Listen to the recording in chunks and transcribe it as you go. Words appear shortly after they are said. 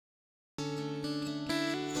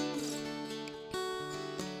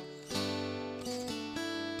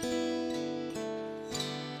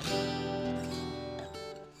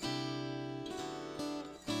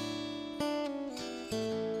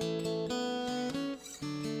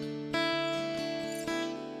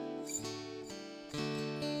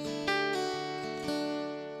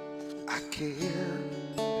care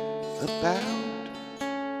about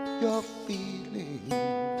your feelings.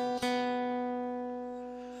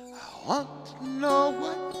 I want to know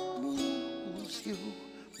what moves you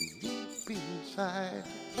deep inside.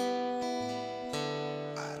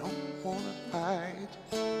 I don't want to hide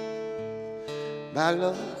my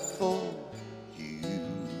love for you.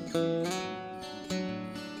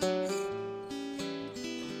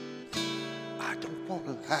 I don't want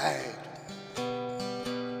to hide.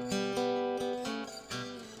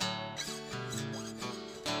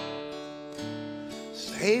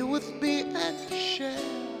 Stay with me and share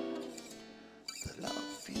the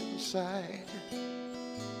love inside,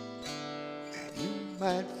 and you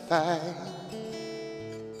might find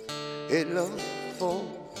a love for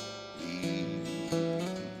me.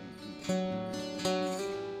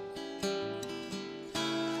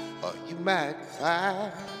 Or you might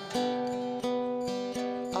find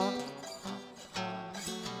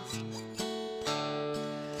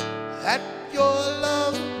that your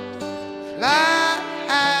love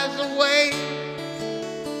flies away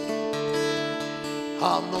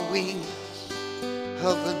on the wings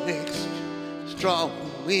of the next strong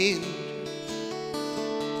wind.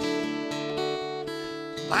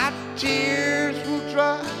 My tears will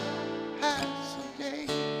dry someday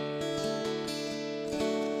if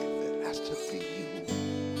it has to be you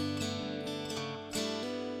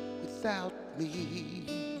without me,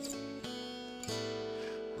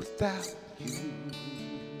 without you.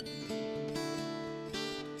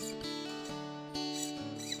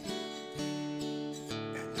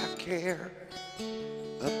 Care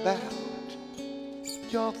about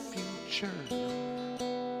your future.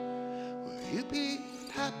 Will you be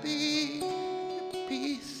happy at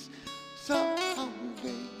peace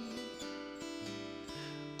someday,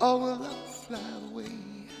 or will I fly away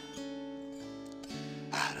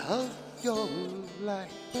out of your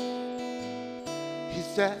life?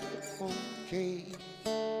 Is that okay?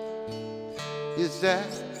 Is that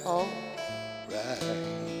all right?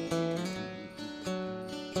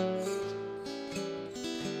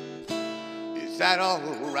 Is that all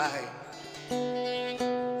right?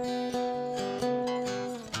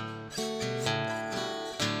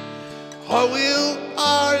 Or will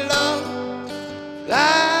our love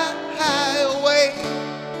fly away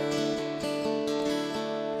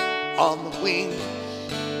on the wings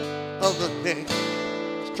of the next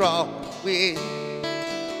strong wind?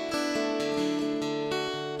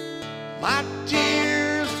 My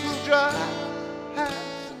tears will dry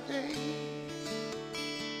someday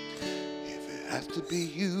if it has to be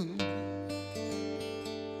you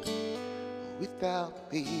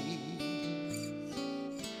without me.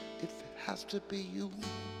 If it has to be you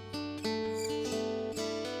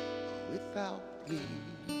without me,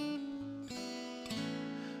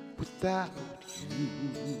 without you.